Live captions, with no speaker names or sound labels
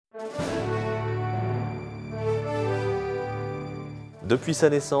Depuis sa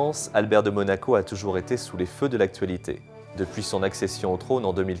naissance, Albert de Monaco a toujours été sous les feux de l'actualité. Depuis son accession au trône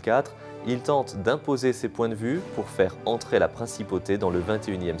en 2004, il tente d'imposer ses points de vue pour faire entrer la principauté dans le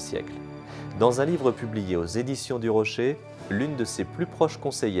XXIe siècle. Dans un livre publié aux éditions du Rocher, l'une de ses plus proches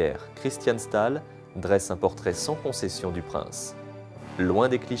conseillères, Christiane Stahl, dresse un portrait sans concession du prince. Loin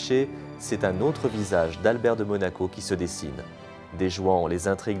des clichés, c'est un autre visage d'Albert de Monaco qui se dessine. Déjouant les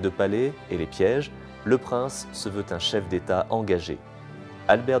intrigues de palais et les pièges, le prince se veut un chef d'État engagé.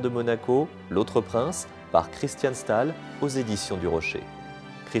 Albert de Monaco, l'autre prince, par Christiane Stahl aux éditions du Rocher.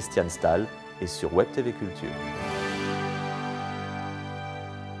 Christiane Stahl est sur Web TV Culture.